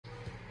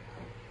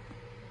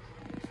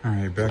All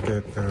right, back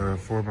at the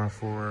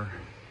 4x4,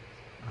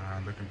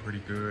 looking pretty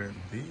good.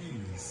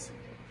 These,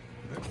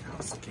 look how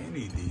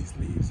skinny these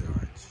leaves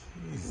are.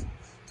 Jesus,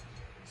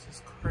 this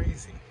is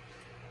crazy.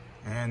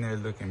 And they're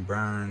looking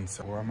burned,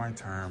 so I might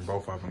turn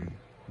both of them,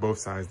 both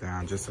sides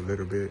down just a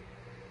little bit.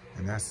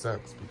 And that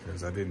sucks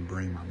because I didn't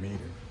bring my meter.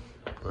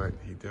 But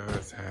he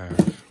does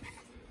have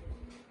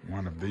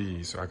one of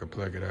these, so I could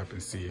plug it up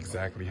and see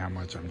exactly how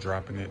much I'm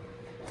dropping it.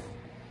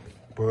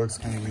 Bugs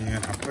came in,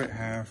 I put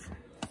half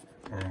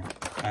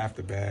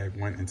the bag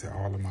went into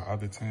all of my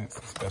other tents,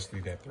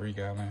 especially that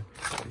 3-gallon,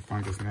 the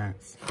fungus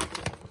gnats.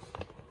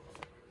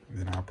 And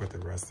then I'll put the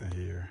rest in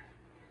here.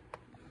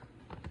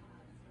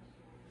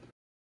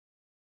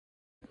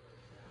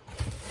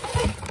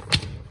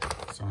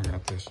 So I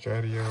got the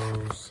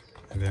stratios,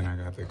 and then I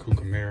got the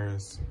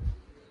cucameras.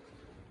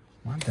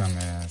 My dumb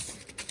ass,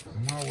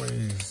 I'm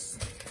always,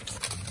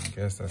 I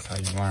guess that's how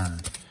you learn.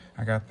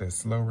 I got the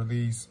slow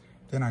release,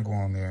 then I go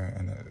on there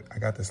and I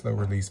got the slow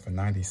release for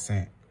 90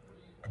 cents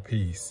a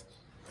piece.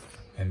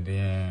 And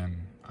then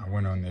I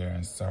went on there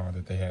and saw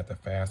that they had the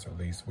fast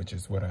release, which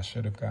is what I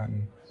should have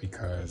gotten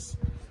because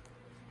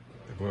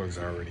the bugs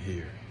are already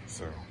here,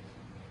 so.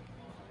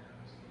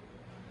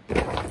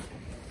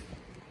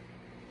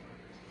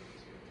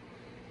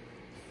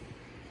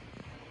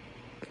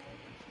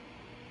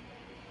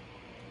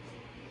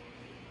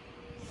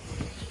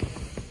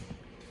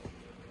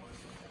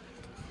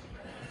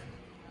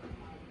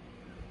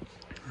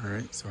 All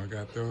right, so I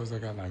got those. I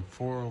got like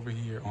 4 over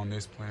here on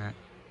this plant,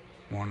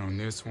 1 on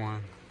this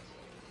one.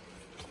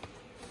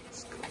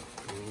 Let's go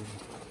through.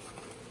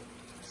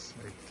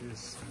 Check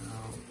this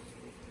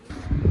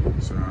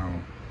out. So I'll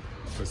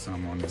put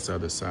some on this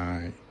other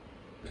side.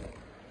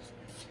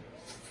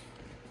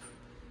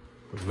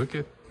 But look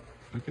at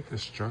the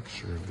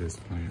structure of this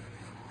plant.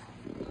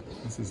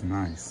 This is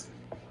nice.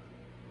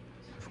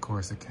 Of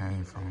course, it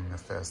came from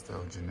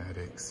Mephisto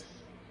genetics.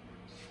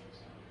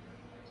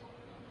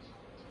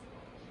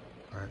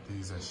 But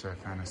these are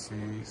Chef Hannah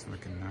seeds,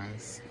 looking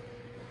nice.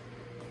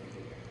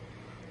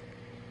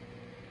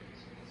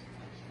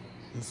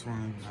 This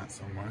one, not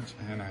so much.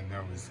 And I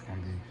know it's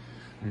gonna be,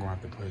 I'm gonna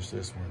have to push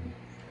this one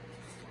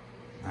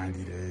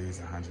 90 days,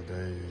 100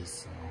 days,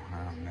 so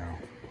I don't know.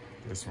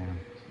 This one,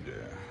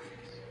 yeah.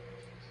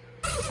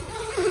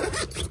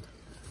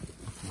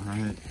 All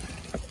right.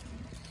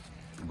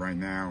 Right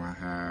now I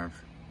have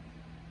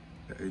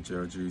the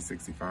HLG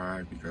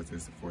 65 because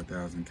it's a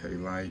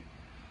 4000K light,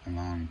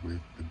 along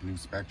with the blue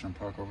spectrum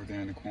puck over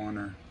there in the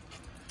corner.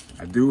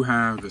 I do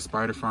have the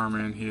spider farmer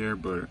in here,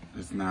 but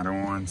it's not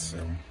on, so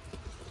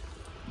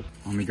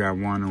only got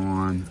one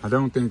on. I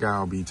don't think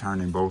I'll be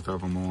turning both of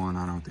them on.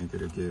 I don't think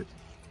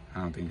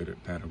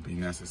that'll be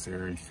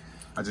necessary.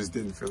 I just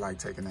didn't feel like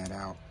taking that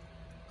out.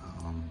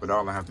 But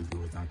all I have to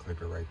do is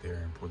unclip it right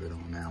there and pull it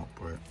on out,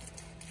 but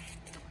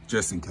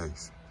just in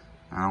case.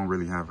 I don't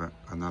really have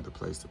another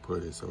place to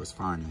put it, so it's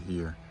fine in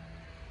here.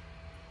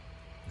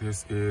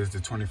 This is the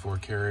 24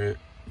 karat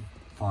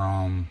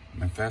from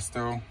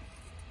Mephisto.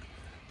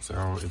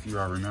 So if you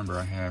all remember,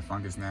 I had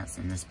fungus gnats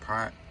in this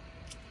pot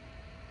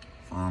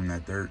from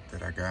that dirt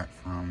that I got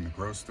from the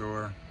grocery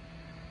store.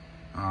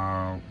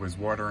 Was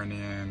watering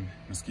in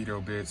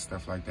mosquito bits,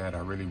 stuff like that. I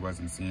really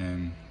wasn't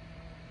seeing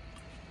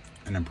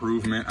an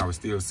improvement. I was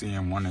still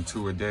seeing 1 or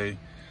 2 a day.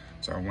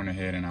 So I went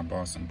ahead and I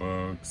bought some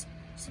bugs,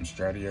 some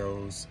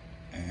stratios,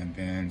 and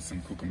then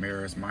some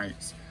cucameras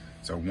mites.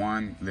 So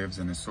one lives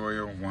in the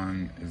soil,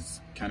 one is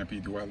canopy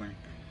dwelling.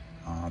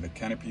 The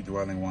canopy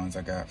dwelling ones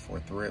I got for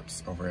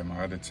thrips over at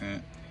my other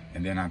tent.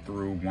 And then I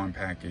threw 1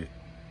 packet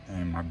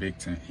in my big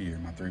tent here,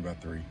 my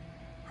 3x3,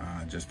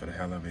 just for the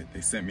hell of it.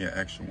 They sent me an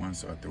extra one,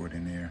 so I threw it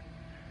in there.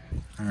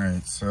 All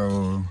right,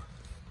 so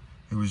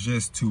it was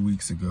just 2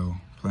 weeks ago.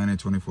 Planted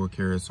 24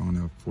 carats on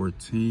the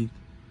 14th.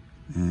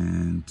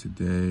 And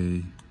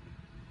today,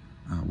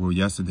 well,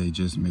 yesterday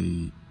just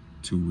made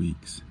 2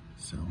 weeks,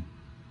 so.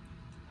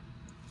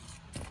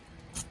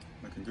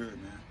 Looking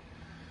good, man.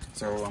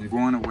 So I'm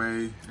going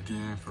away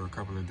again for a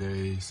couple of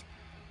days.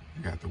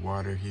 I got the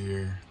water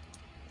here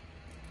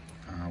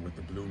with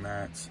the blue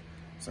mats.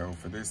 So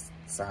for this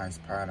size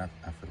pot, I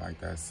feel like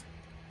that's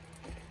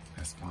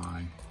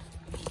fine.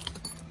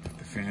 Got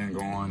the fan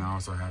going. I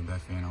also have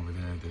that fan over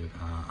there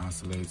that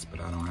oscillates, but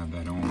I don't have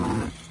that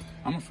on.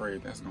 I'm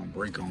afraid that's gonna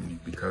break on me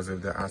because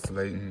of the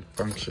oscillating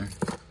function.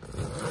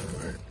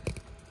 But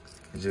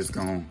it's just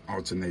gonna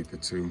alternate the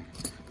two.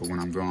 But when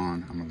I'm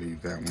gone, I'm gonna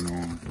leave that one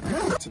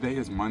on. Today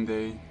is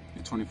Monday.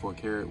 The 24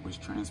 karat was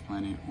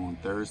transplanted on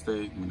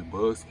Thursday when the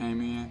bugs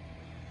came in.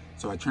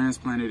 So I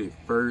transplanted it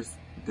first,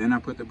 then I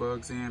put the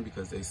bugs in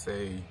because they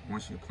say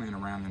once you're playing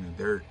around in the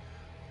dirt,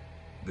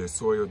 the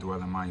soil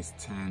dwelling mice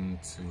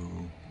tend to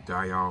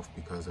die off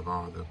because of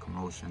all the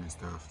commotion and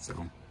stuff.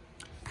 So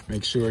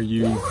make sure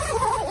you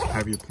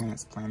have your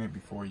plants planted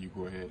before you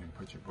go ahead and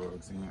put your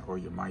bugs in or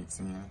your mites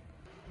in.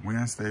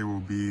 Wednesday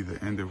will be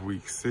the end of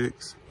week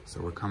 6. So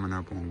we're coming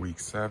up on week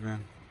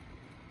 7.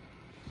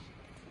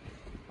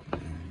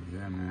 And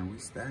yeah, man, we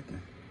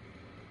stacking.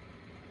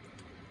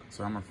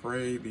 So I'm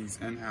afraid these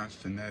in-house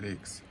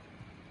genetics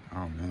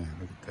Oh man,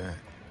 look at that.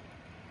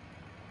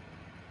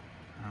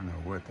 I don't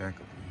know what that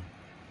could be.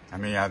 I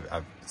mean,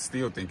 I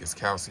still think it's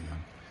calcium,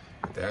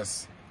 but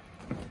that's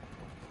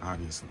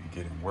obviously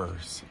getting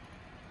worse.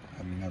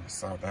 I never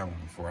saw that one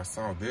before. I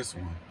saw this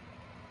one,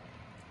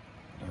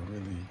 but I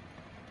really,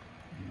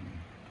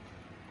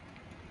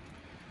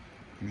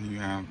 and then you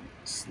have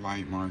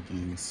slight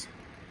markings.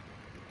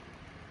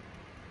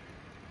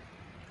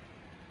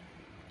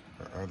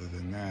 But other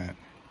than that,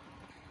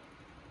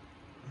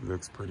 it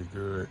looks pretty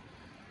good.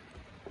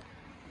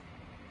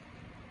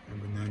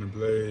 And Banana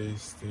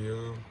Blaze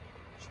still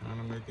trying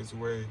to make its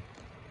way.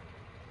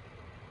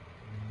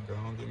 Go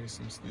on, give me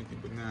some sneaky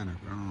banana.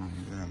 Go on,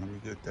 yeah, let me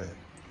get that.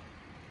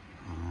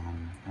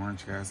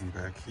 Orange Gasm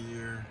back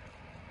here.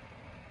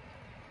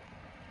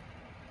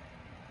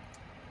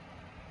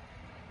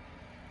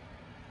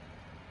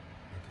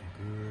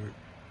 Looking good.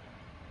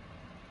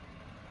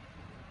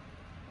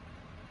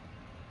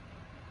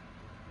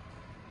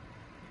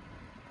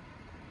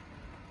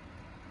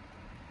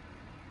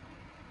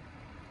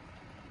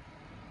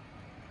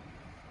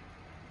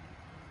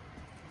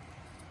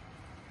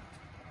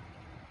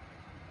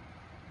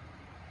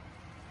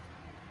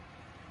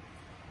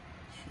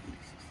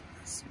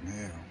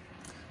 Smell.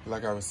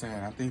 Like I was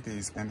saying, I think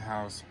these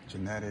in-house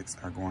genetics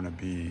are going to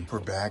be for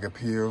bag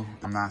appeal.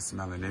 I'm not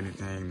smelling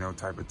anything, no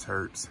type of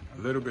terps.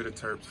 A little bit of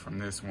terps from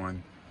this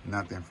one,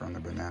 nothing from the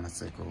banana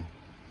sickle.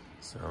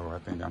 So I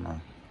think I'm gonna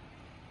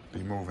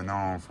be moving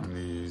on from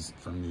these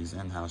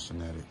in-house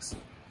genetics.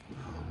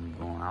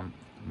 I'm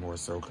more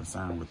so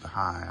concerned with the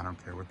high. I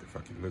don't care what the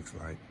fuck it looks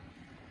like.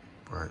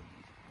 But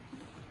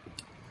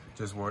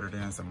just watered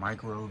in some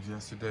microbes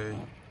yesterday.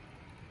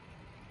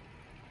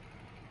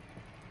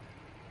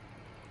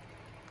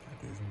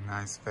 This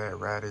nice fat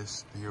radish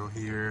still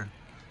here.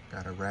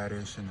 Got a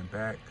radish in the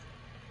back.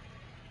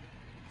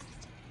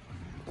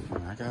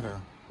 I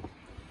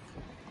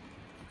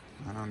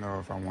don't know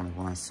if I want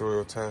to run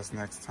soil tests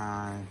next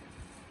time.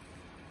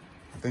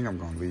 I think I'm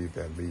gonna leave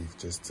that leaf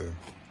just to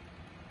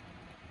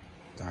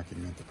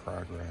document the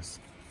progress.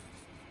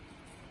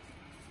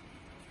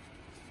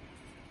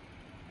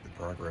 The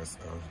progress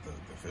of the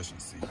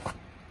deficiency.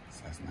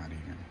 So that's not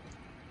even.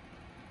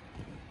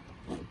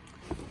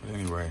 But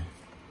anyway.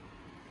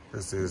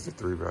 This is the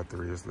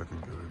 3x3, it's looking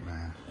good,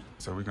 man.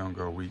 So we're gonna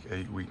go week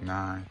 8, week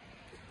 9.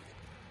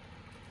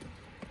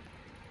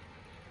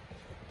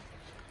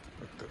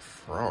 But the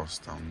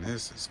frost on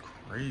this is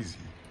crazy.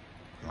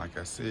 Like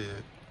I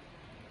said,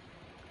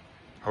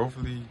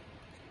 hopefully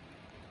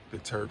the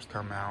terps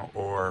come out,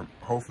 or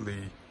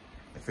hopefully,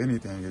 if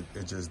anything,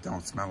 it just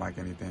don't smell like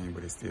anything,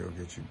 but it still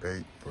gets you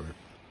baked. But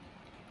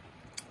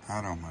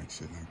I don't like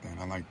shit like that.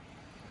 I like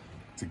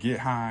to get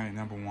high,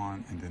 number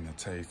one, and then the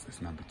taste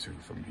is number 2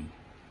 for me.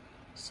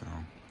 So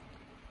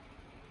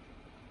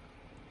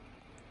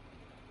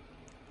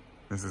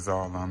this is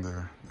all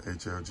under the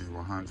HLG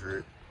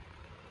 100.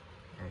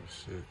 Oh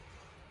shit.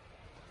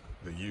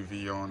 The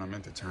UV on, I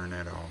meant to turn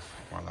that off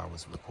while I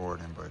was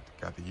recording, but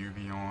got the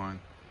UV on.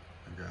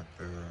 I got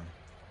the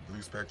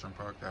blue spectrum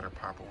puck that'll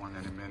pop on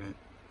in a minute.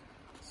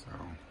 So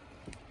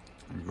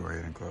let me go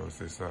ahead and close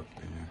this up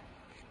then.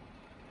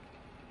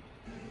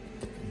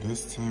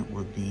 This tent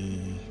would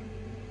be,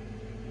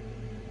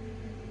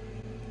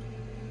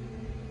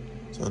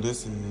 so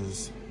this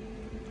is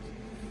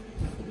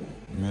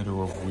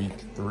middle of week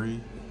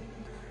 3.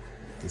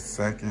 The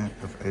 2nd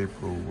of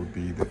April will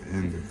be the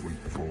end of week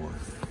 4.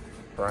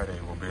 Friday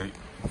will be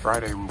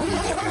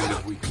the end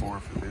of week 4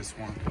 for this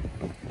one.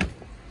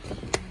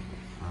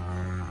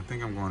 I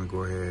think I'm going to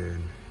go ahead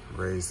and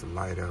raise the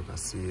light up. I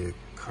see it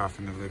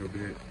coughing a little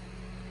bit.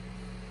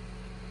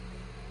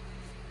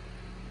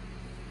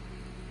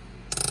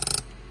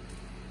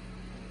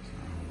 So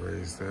I'll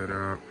raise that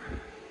up.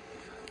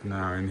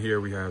 Now in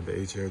here we have the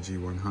HLG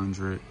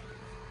 100,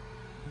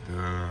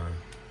 the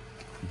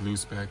blue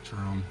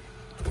spectrum.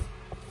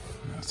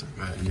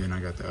 And then I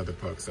got the other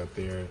pucks up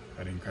there.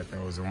 I didn't cut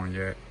those on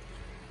yet.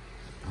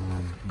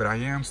 But I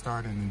am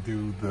starting to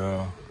do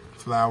the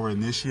flower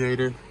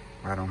initiator.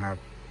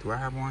 Do I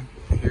have one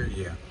here?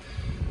 Yeah.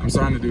 I'm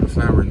starting to do the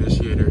flower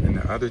initiator in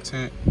the other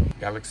tent,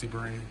 Galaxy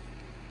Brain.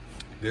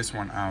 This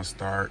one I'll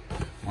start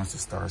once it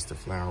starts to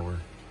flower.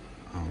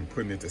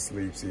 Putting it to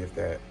sleep, see if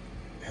that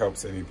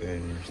helps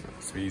anything,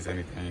 speeds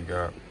anything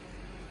up.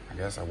 I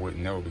guess I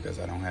wouldn't know because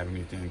I don't have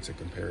anything to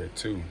compare it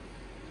to,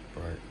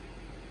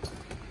 but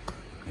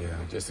yeah,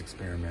 just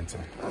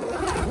experimenting.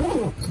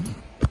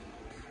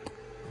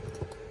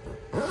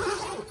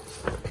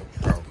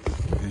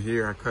 And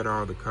here I cut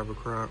all the cover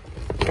crop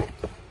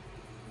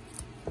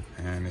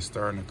and it's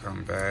starting to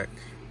come back.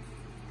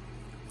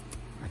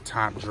 I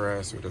top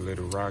dress with a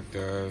little rock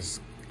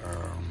dust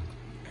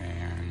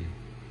and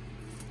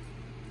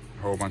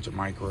a whole bunch of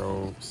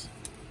microbes.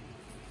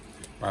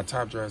 I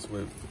top dress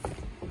with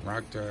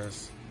rock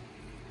dust,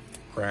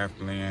 craft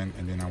blend,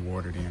 and then I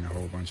watered in a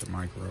whole bunch of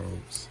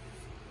microbes.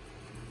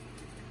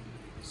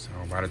 So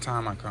by the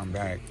time I come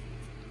back,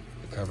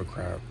 the cover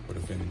crop would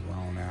have been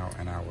grown out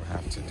and I will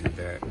have to do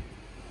that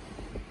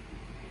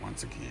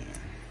once again.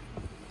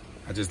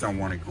 I just don't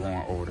want it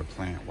growing over the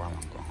plant while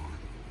I'm gone.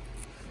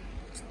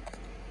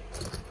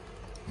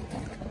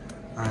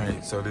 All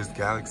right, so this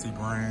Galaxy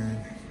Brain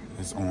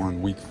is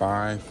on week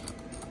 5.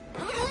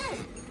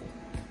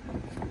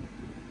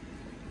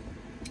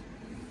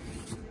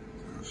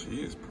 So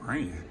she is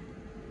praying.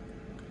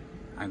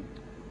 I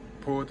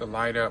pulled the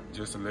light up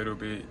just a little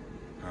bit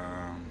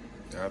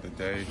the other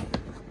day,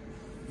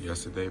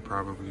 yesterday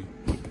probably.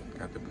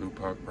 Got the blue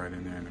puck right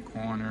in there in the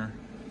corner.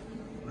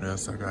 What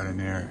else I got in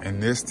there? In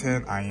this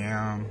tent, I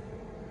am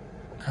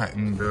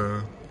cutting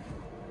the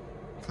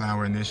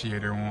flower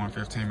initiator on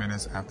 15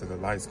 minutes after the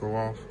lights go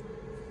off.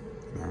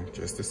 You know,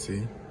 just to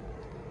see.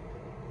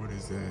 What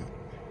is that?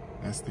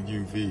 That's the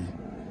UV.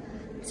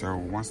 So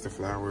once the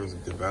flowers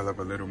develop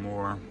a little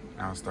more,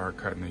 I'll start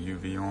cutting the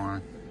UV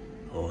on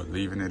or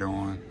leaving it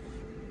on.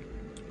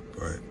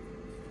 But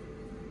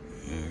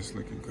yeah, it's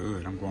looking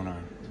good. I'm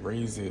gonna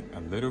raise it a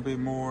little bit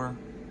more,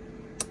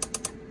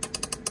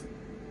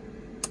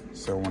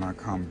 so when I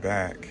come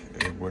back,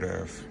 it would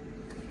have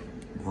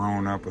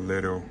grown up a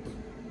little,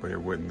 but it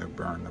wouldn't have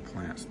burned the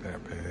plants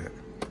that bad.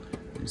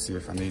 Let me see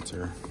if I need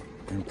to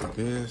empty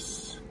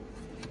this.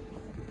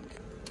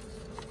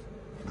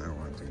 No,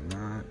 I do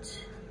not.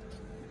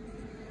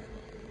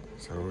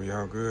 So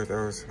y'all good.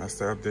 That's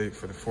the update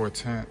for the 4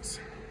 tents.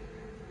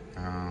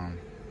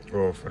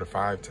 Well, for the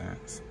 5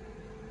 tents.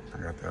 I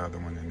got the other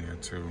one in there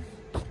too.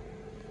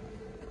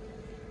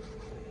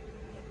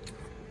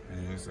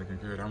 And it's looking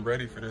good. I'm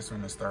ready for this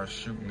one to start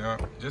shooting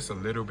up just a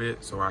little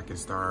bit so I can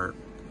start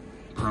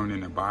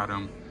pruning the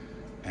bottom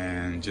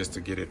and just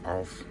to get it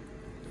off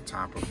the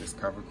top of this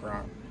cover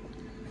crop.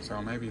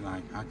 So maybe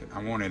like,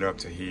 I want it up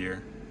to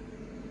here,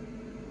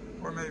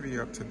 or maybe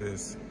up to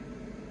this.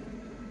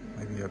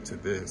 Maybe up to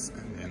this,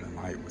 and then the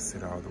light would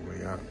sit all the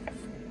way up.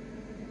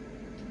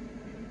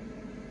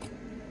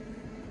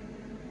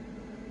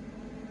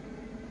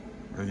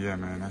 But yeah,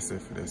 man, that's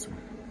it for this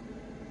one.